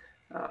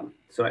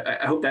 So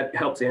I hope that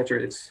helps answer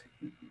it.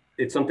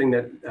 It's something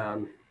that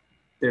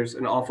there's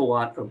an awful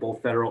lot of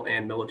both federal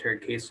and military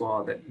case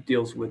law that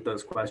deals with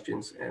those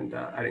questions, and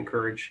I'd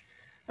encourage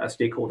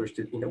stakeholders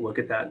to look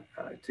at that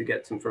to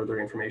get some further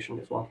information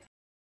as well.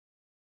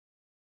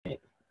 Great.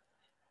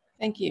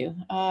 Thank you.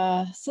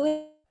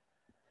 Celine?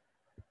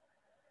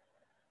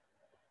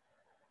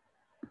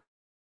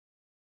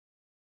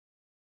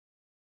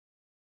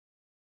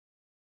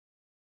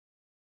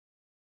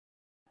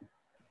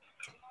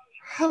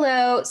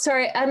 Hello,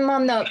 sorry, I'm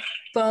on the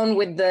phone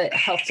with the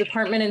health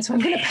department, and so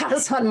I'm going to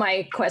pass on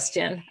my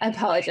question. I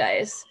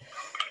apologize.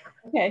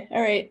 Okay,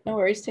 all right, no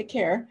worries, take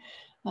care.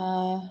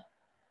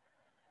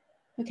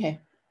 Okay,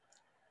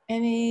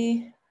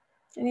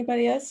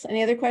 anybody else?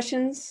 Any other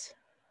questions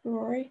for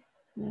Rory?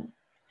 No.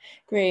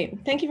 Great,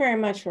 thank you very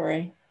much,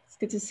 Rory. It's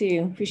good to see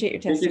you. Appreciate your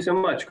testimony. Thank you so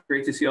much.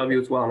 Great to see all of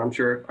you as well. And I'm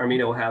sure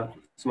Armina will have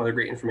some other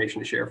great information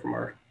to share from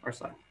our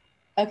side.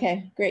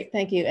 Okay, great,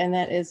 thank you. And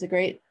that is a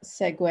great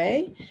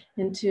segue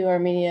into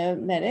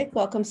Armina Medic.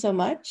 Welcome so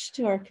much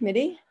to our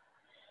committee.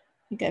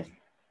 Okay,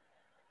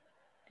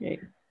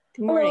 great.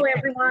 Good morning. Hello,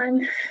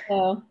 everyone.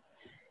 Hello.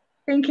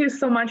 Thank you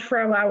so much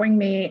for allowing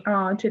me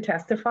to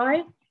testify.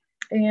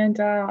 And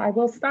I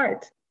will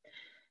start.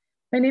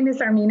 My name is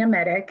Armina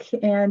Medic,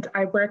 and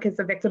I work as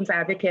a victims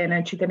advocate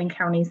in Chittenden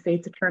County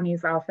State's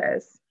Attorney's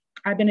Office.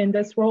 I've been in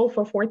this role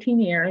for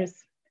 14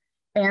 years,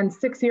 and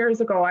 6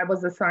 years ago, I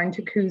was assigned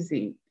to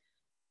Cousy.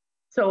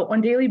 So on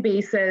a daily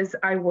basis,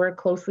 I work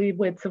closely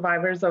with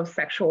survivors of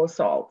sexual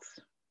assaults.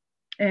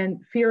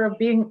 And fear of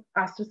being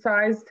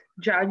ostracized,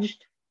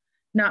 judged,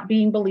 not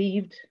being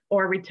believed,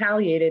 or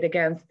retaliated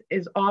against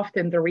is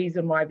often the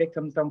reason why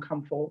victims don't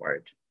come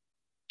forward.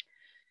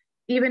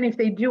 Even if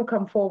they do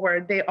come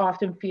forward, they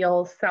often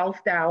feel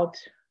self-doubt,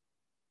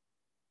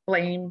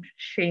 blame,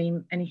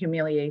 shame, and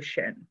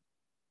humiliation.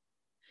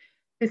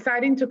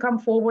 Deciding to come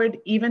forward,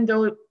 even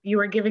though you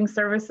are giving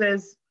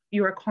services,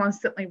 you are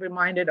constantly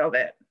reminded of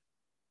it.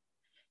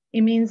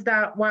 It means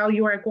that while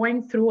you are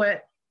going through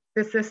it,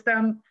 the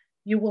system,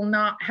 you will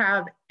not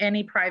have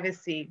any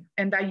privacy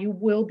and that you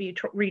will be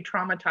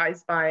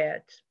re-traumatized by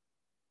it.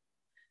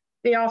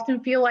 They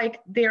often feel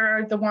like they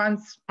are the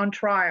ones on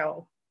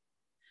trial,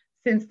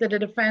 since the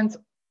defense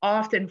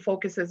often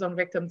focuses on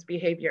victims'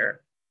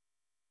 behavior.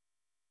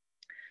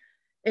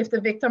 If the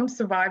victim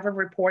survivor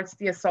reports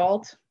the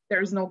assault,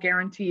 there is no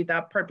guarantee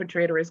that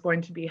perpetrator is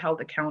going to be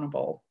held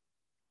accountable.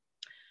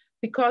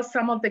 Because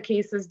some of the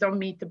cases don't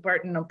meet the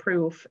burden of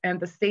proof and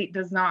the state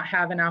does not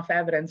have enough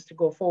evidence to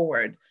go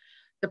forward,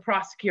 the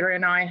prosecutor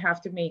and I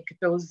have to make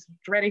those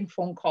dreading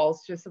phone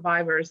calls to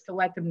survivors to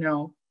let them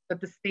know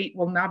that the state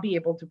will not be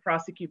able to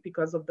prosecute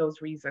because of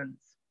those reasons.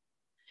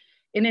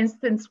 In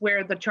instances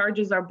where the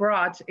charges are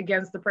brought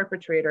against the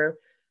perpetrator,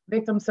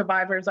 victim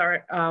survivors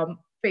are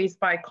faced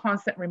by a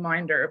constant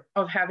reminder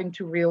of having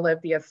to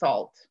relive the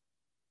assault.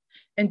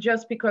 And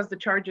just because the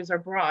charges are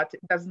brought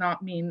does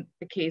not mean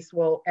the case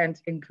will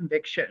end in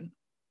conviction.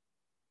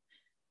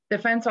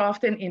 Defense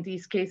often in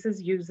these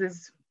cases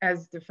uses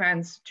as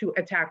defense to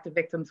attack the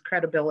victim's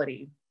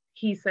credibility.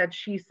 He said,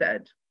 she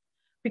said,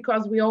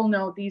 because we all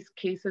know these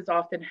cases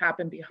often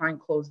happen behind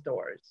closed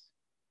doors.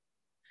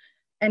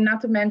 And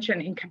not to mention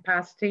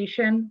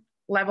incapacitation,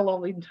 level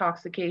of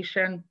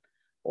intoxication,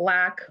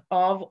 lack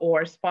of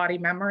or spotty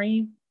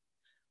memory.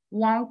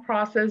 Long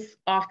process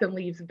often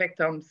leaves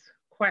victims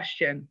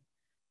question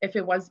if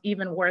it was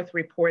even worth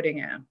reporting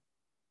it.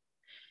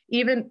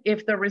 Even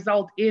if the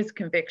result is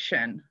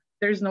conviction,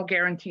 there's no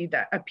guarantee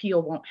that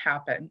appeal won't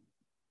happen.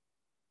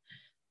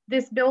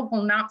 This bill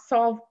will not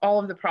solve all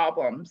of the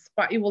problems,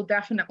 but it will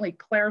definitely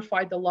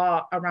clarify the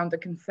law around the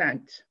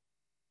consent.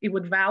 It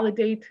would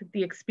validate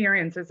the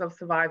experiences of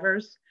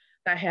survivors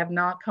that have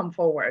not come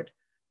forward,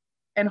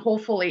 and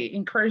hopefully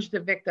encourage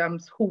the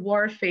victims who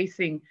were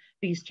facing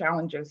these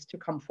challenges to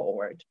come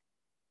forward.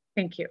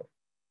 Thank you.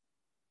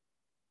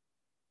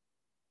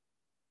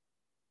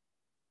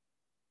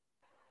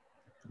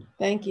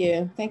 Thank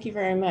you. Thank you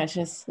very much.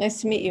 It's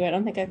nice to meet you. I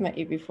don't think I've met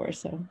you before,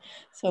 so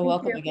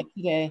welcome again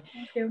today.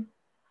 Thank you.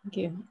 Thank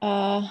you.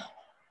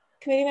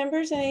 Committee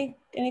members,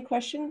 any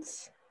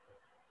questions?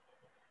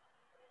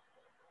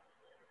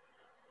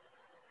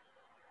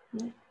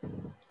 No?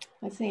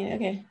 Not seeing it.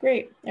 Okay,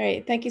 great. All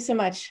right. Thank you so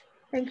much.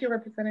 Thank you,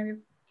 Representative.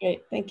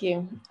 Great. Thank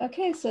you.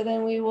 Okay, so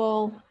then we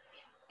will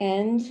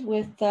end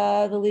with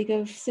the League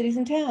of Cities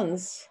and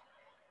Towns.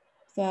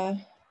 Great.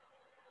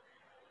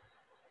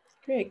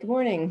 Good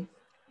morning.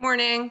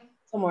 Morning.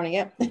 Good morning.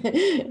 Yep.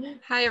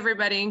 Hi,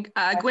 everybody.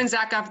 Gwen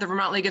Zakoff, the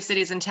Vermont League of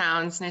Cities and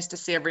Towns. Nice to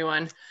see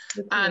everyone.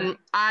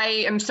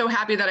 I am so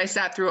happy that I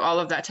sat through all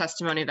of that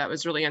testimony. That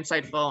was really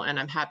insightful, and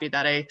I'm happy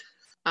that I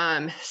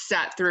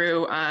sat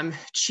through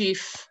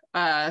Chief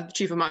of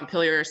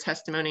Montpelier's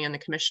testimony and the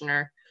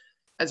commissioner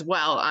as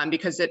well,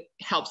 because it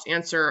helps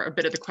answer a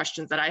bit of the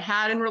questions that I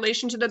had in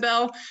relation to the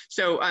bill.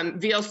 So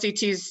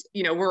VLCTs,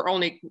 we're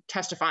only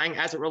testifying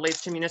as it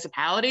relates to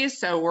municipalities.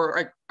 So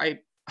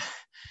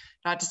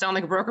not to sound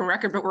like a broken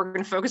record, but we're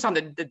going to focus on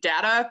the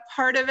data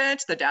part of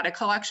it, the data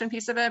collection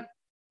piece of it.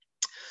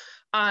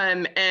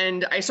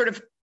 And I sort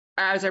of,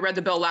 as I read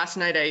the bill last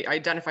night, I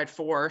identified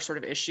 4 sort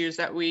of issues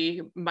that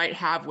we might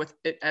have with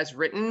it as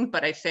written,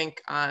 but I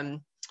think,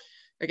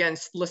 again,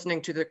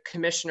 listening to the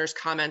commissioner's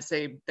comments,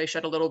 they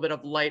shed a little bit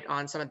of light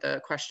on some of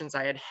the questions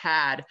I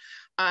had.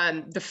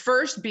 The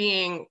first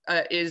being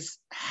is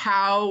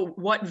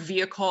what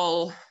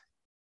vehicle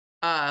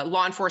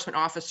law enforcement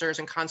officers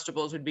and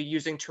constables would be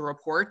using to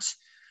report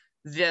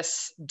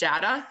this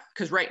data,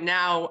 because right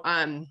now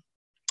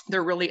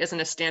there really isn't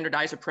a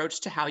standardized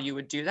approach to how you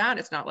would do that.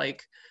 It's not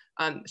like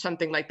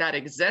something like that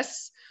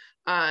exists,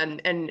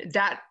 and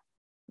that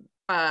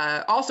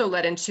also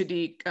led into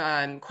the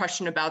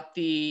question about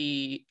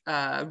the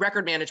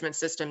record management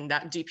system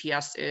that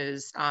DPS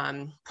is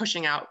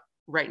pushing out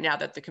right now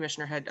that the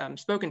commissioner had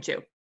spoken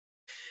to.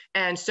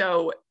 And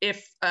so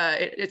if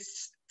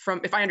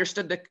if I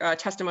understood the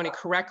testimony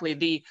correctly,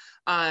 the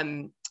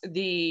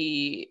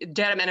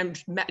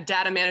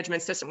data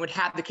management system would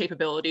have the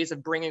capabilities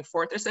of bringing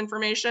forth this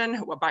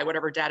information by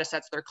whatever data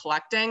sets they're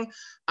collecting.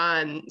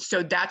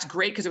 So that's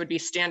great because it would be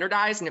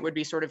standardized and it would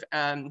be sort of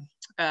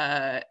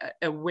a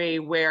way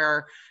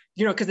where,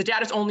 because the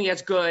data is only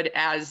as good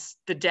as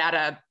the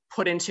data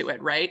put into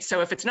it, right?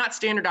 So if it's not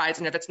standardized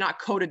and if it's not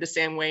coded the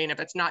same way, and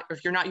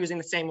if you're not using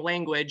the same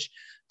language,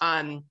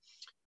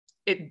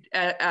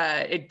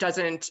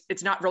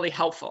 it's not really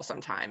helpful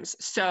sometimes.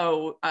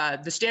 So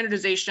the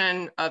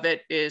standardization of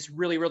it is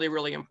really, really,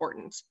 really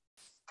important.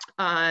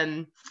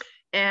 And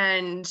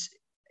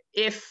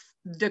if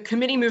the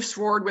committee moves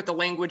forward with the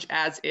language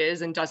as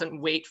is and doesn't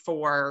wait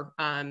for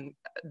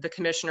the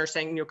commissioner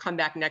saying, come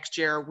back next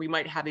year, we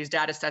might have these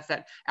data sets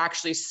that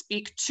actually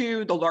speak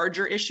to the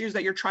larger issues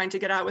that you're trying to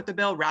get out with the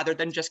bill, rather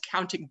than just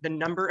counting the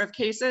number of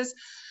cases.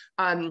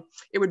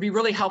 It would be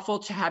really helpful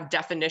to have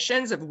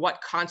definitions of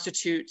what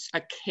constitutes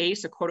a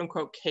case, a quote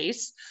unquote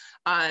case,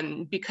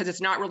 because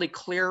it's not really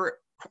clear,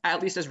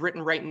 at least as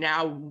written right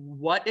now,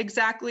 what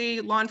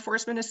exactly law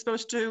enforcement is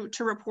supposed to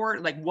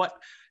report, like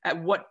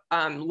at what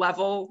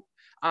level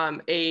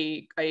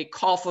a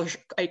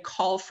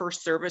call for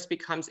service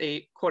becomes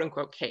a quote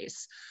unquote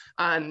case.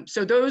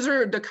 So those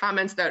are the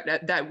comments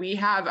that we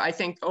have. I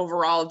think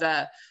overall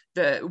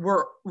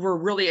we're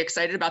really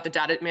excited about the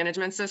data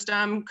management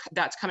system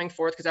that's coming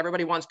forth, because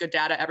everybody wants good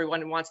data,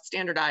 everyone wants it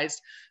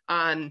standardized,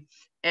 and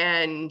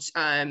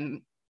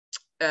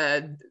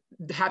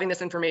having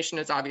this information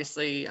is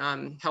obviously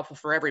helpful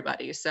for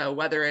everybody. So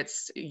whether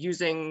it's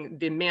using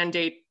the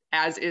mandate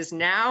as is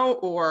now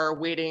or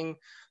waiting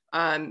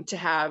to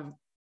have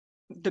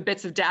the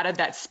bits of data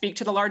that speak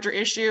to the larger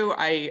issue,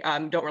 I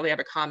don't really have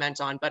a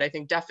comment on, but I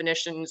think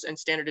definitions and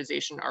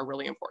standardization are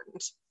really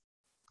important.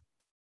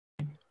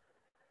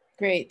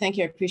 Great, thank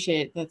you. I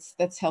appreciate it.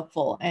 That's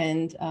helpful.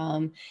 And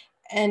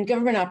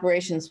government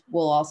operations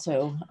will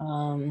also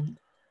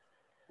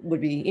would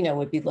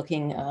be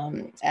looking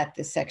at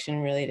this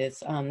section related,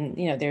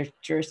 their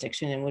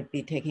jurisdiction, and would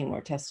be taking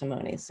more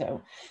testimony.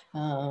 So,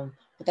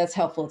 but that's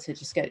helpful to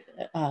just get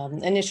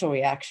initial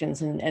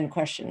reactions and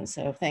questions.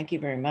 So thank you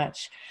very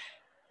much.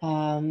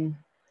 Committee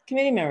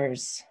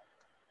members,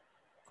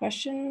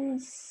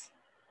 questions?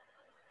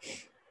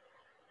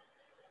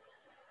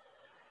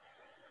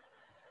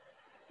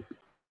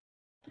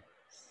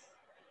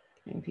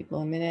 Giving people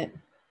a minute.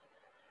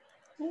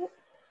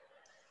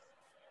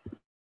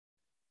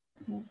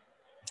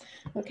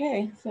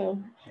 Okay, so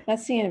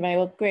not seeing anybody.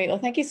 Well, great. Well,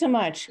 thank you so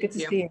much. Good to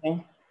see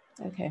you.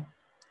 Okay,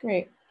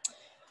 great.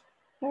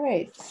 All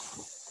right.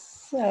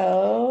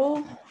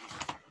 So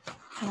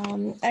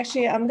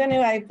actually,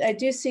 I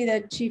do see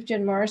that Chief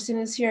Jen Morrison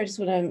is here. I just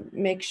want to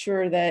make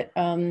sure that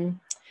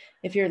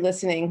if you're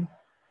listening,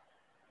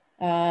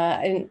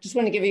 I just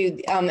want to give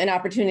you an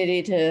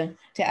opportunity to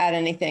add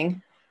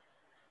anything.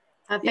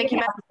 Thank you,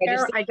 Madam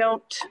Chair.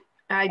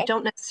 I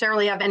don't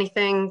necessarily have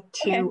anything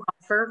to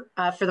offer.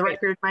 For the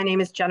record, my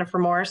name is Jennifer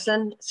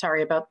Morrison.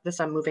 Sorry about this,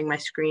 I'm moving my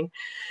screen.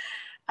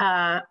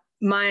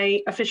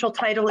 My official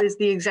title is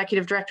the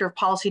Executive Director of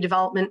Policy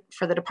Development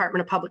for the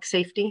Department of Public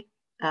Safety,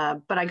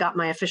 but I got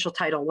my official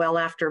title well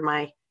after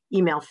my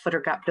email footer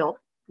got built,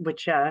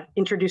 which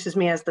introduces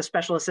me as the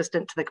Special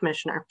Assistant to the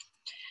Commissioner.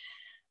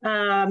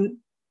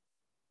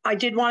 I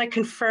did want to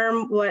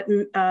confirm what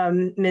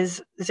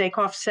Ms.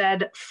 Zakoff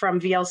said from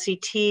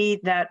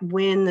VLCT, that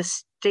when the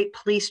state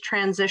police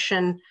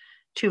transition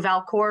to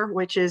Valcor,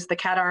 which is the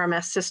CAD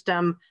RMS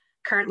system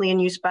currently in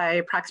use by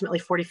approximately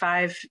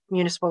 45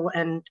 municipal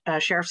and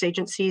sheriff's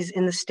agencies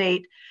in the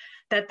state,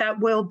 that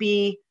will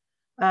be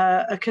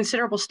a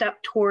considerable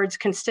step towards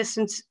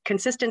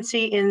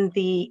consistency in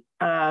the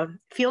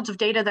fields of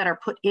data that are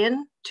put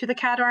in to the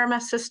CAD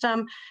RMS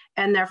system,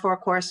 and therefore,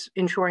 of course,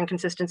 ensuring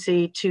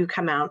consistency to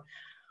come out.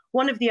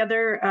 One of the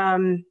other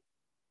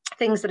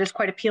things that is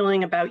quite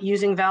appealing about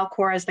using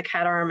Valcor as the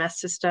CAD RMS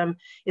system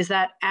is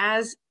that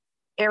as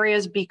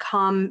areas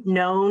become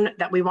known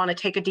that we want to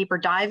take a deeper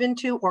dive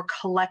into or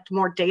collect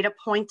more data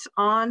points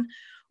on,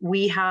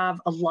 we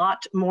have a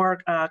lot more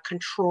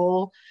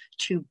control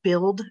to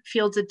build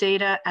fields of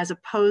data, as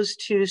opposed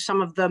to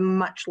some of the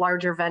much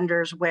larger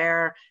vendors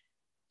where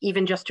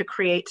even just to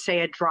create,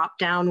 say, a drop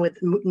down with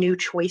new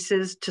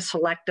choices to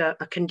select a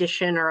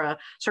condition or a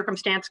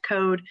circumstance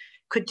code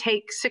could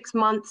take 6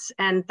 months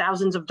and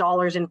thousands of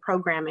dollars in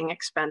programming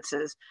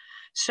expenses.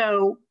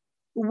 So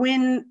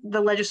when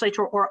the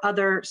legislature or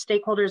other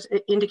stakeholders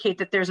indicate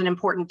that there's an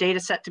important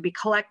data set to be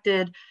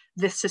collected,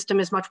 this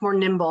system is much more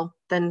nimble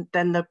than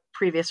the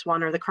previous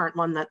one or the current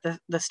one that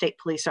the state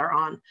police are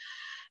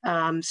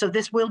on. So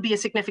this will be a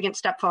significant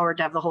step forward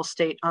to have the whole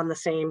state on the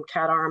same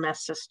CAD RMS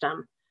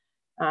system.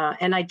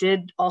 And I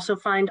did also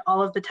find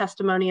all of the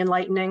testimony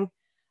enlightening.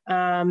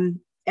 And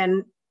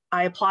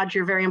I applaud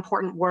your very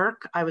important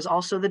work. I was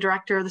also the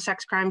director of the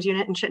sex crimes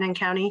unit in Chittenden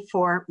County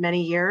for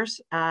many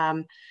years.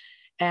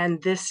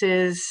 And this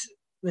is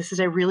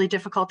a really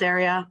difficult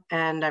area.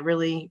 And I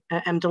really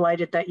am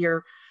delighted that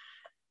you're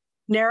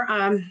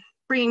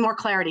bringing more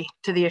clarity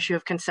to the issue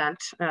of consent,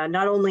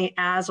 not only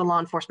as a law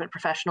enforcement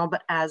professional,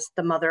 but as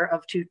the mother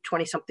of two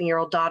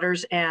 20-something-year-old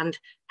daughters, and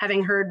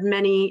having heard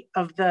many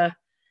of the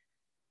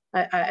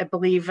I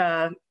believe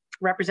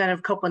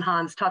Representative Copeland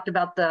Hans talked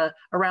about the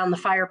around the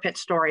fire pit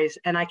stories,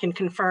 and I can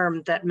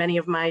confirm that many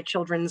of my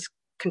children's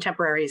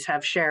contemporaries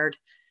have shared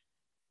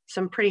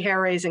some pretty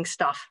hair-raising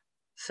stuff.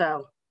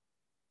 So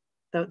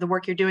the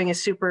work you're doing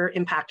is super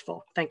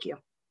impactful. Thank you.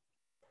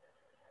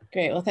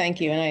 Great, well,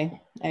 thank you, and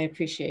I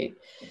appreciate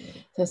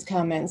those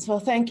comments. Well,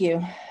 thank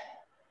you.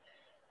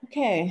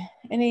 Okay,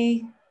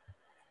 any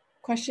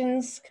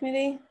questions,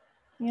 committee?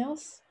 Anything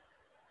else?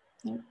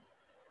 No.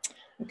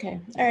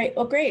 Okay, all right,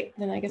 well, great.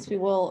 Then I guess we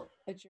will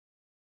adjourn.